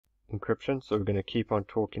encryption, so we're going to keep on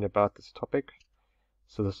talking about this topic.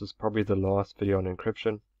 So this is probably the last video on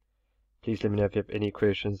encryption. Please let me know if you have any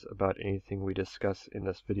questions about anything we discuss in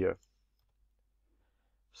this video.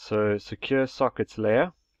 So secure sockets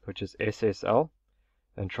layer, which is SSL,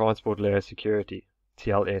 and transport layer security,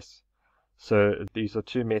 TLS. So these are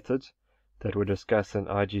two methods that were discussed in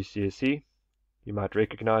IGCSE. You might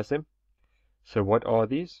recognize them. So what are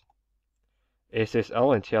these?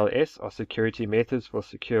 SSL and TLS are security methods for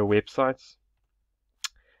secure websites.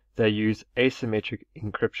 They use asymmetric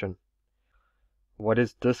encryption. What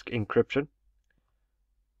is disk encryption?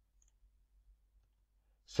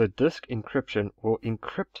 So disk encryption will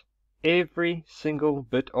encrypt every single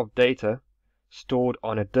bit of data stored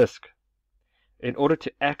on a disk. In order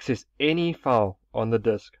to access any file on the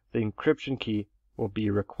disk, the encryption key will be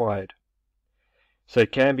required. So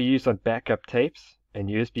it can be used on backup tapes and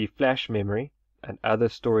USB flash memory and other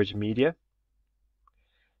storage media.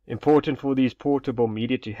 Important for these portable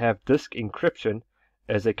media to have disk encryption,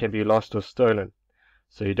 as they can be lost or stolen.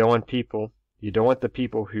 So you don't want the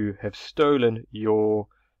people who have stolen your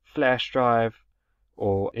flash drive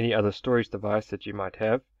or any other storage device that you might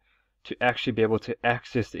have to actually be able to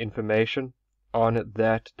access the information on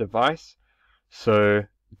that device. So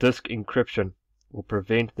disk encryption will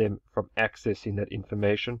prevent them from accessing that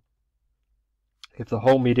information. If the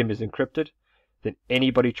whole medium is encrypted, then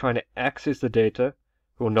anybody trying to access the data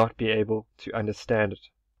will not be able to understand it.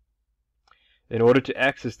 In order to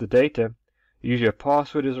access the data, usually a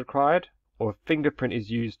password is required or a fingerprint is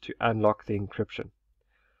used to unlock the encryption.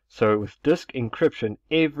 So with disk encryption,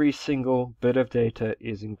 every single bit of data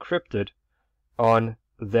is encrypted on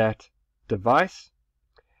that device,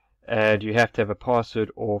 and you have to have a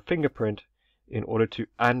password or fingerprint in order to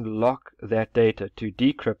unlock that data, to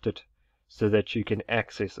decrypt it so that you can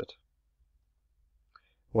access it.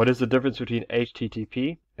 What is the difference between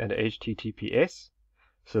HTTP and HTTPS?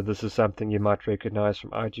 So this is something you might recognize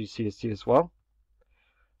from IGCSE as well.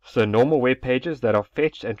 So normal web pages that are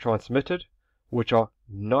fetched and transmitted, which are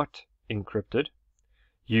not encrypted,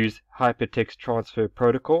 use Hypertext Transfer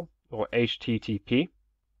Protocol, or HTTP.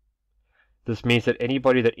 This means that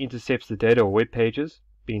anybody that intercepts the data or web pages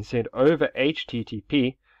being sent over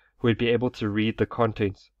HTTP would be able to read the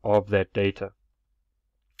contents of that data.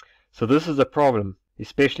 So this is a problem,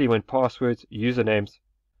 especially when passwords, usernames,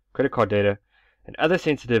 credit card data, and other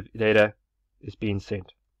sensitive data is being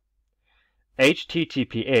sent.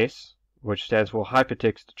 HTTPS, which stands for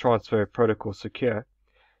Hypertext Transfer Protocol Secure,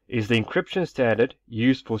 is the encryption standard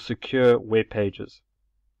used for secure web pages.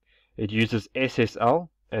 It uses SSL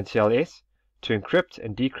and TLS to encrypt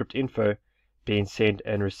and decrypt info being sent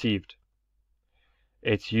and received.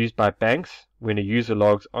 It's used by banks when a user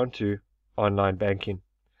logs onto online banking.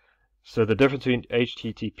 So the difference between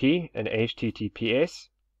HTTP and HTTPS,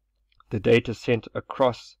 the data sent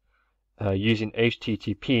across using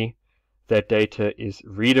HTTP, that data is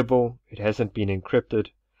readable, it hasn't been encrypted,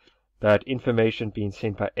 but information being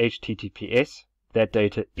sent by HTTPS, that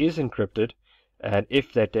data is encrypted, and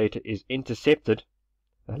if that data is intercepted,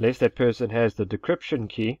 unless that person has the decryption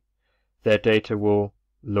key, that data will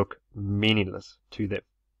look meaningless to them.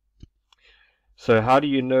 So how do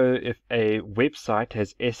you know if a website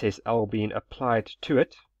has SSL being applied to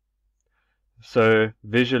it? So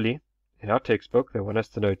visually, in our textbook, they want us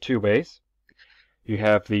to know two ways. You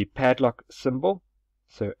have the padlock symbol,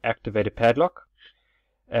 so activated padlock,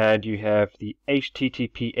 and you have the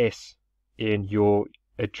HTTPS in your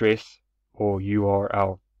address or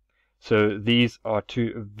URL. So these are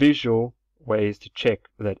two visual ways to check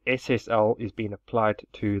that SSL is being applied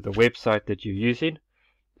to the website that you're using.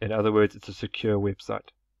 In other words, it's a secure website.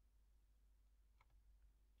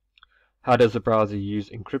 How does the browser use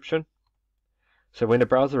encryption? So when a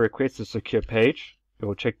browser requests a secure page, it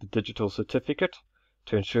will check the digital certificate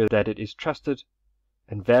to ensure that it is trusted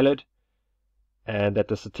and valid, and that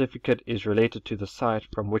the certificate is related to the site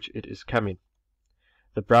from which it is coming.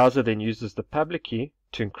 The browser then uses the public key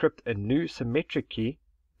to encrypt a new symmetric key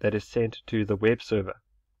that is sent to the web server.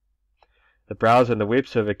 The browser and the web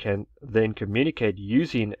server can then communicate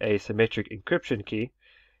using a symmetric encryption key,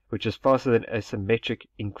 which is faster than asymmetric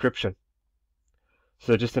encryption.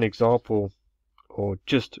 So just an example, or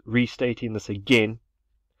just restating this again,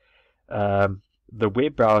 the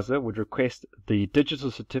web browser would request the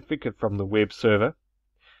digital certificate from the web server.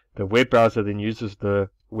 The web browser then uses the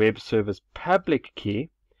web server's public key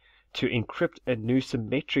to encrypt a new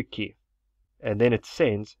symmetric key, and then it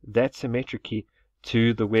sends that symmetric key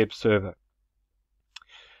to the web server.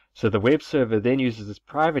 So the web server then uses this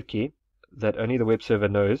private key that only the web server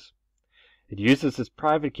knows. It uses this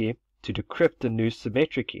private key to decrypt the new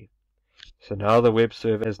symmetric key. So now the web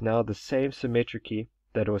server has now the same symmetric key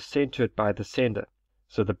that was sent to it by the sender.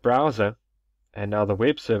 So the browser and now the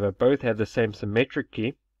web server both have the same symmetric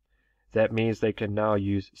key. That means they can now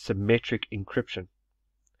use symmetric encryption.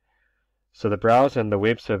 So the browser and the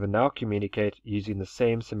web server now communicate using the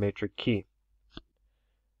same symmetric key.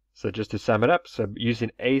 So just to sum it up, so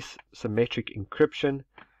using asymmetric encryption,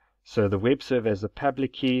 so the web server has a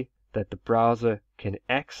public key that the browser can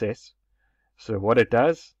access. So what it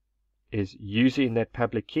does is, using that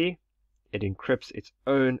public key, it encrypts its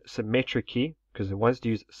own symmetric key, because it wants to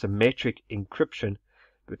use symmetric encryption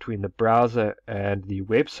between the browser and the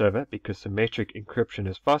web server, because symmetric encryption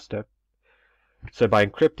is faster. So by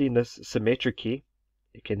encrypting this symmetric key,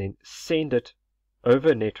 it can then send it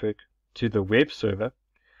over a network to the web server,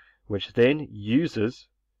 which then uses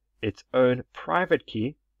its own private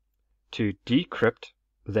key to decrypt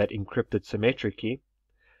that encrypted symmetric key,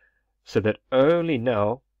 so that only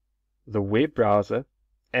now the web browser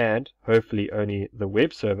and hopefully only the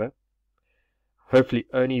web server, hopefully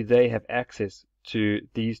only they have access to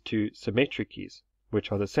these two symmetric keys,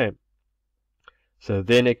 which are the same. So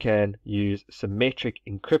then it can use symmetric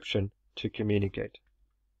encryption to communicate.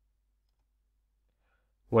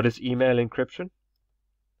 What is email encryption?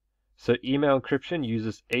 So email encryption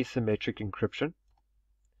uses asymmetric encryption.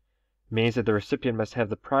 Means that the recipient must have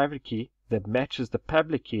the private key that matches the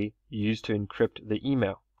public key used to encrypt the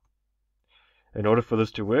email. In order for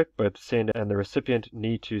this to work, both the sender and the recipient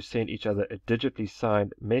need to send each other a digitally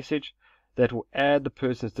signed message that will add the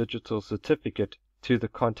person's digital certificate to the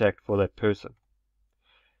contact for that person.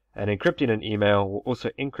 And encrypting an email will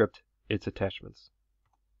also encrypt its attachments.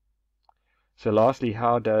 So lastly,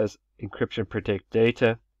 how does encryption protect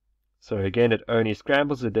data? So again, it only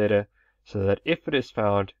scrambles the data so that if it is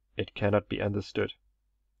found, it cannot be understood.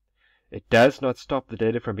 It does not stop the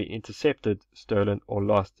data from being intercepted, stolen, or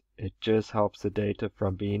lost. It just helps the data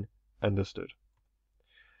from being understood.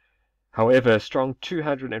 However, a strong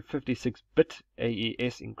 256-bit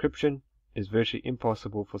AES encryption is virtually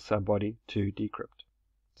impossible for somebody to decrypt.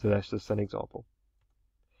 So that's just an example.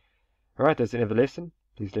 Alright, that's the end of the lesson.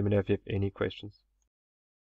 Please let me know if you have any questions.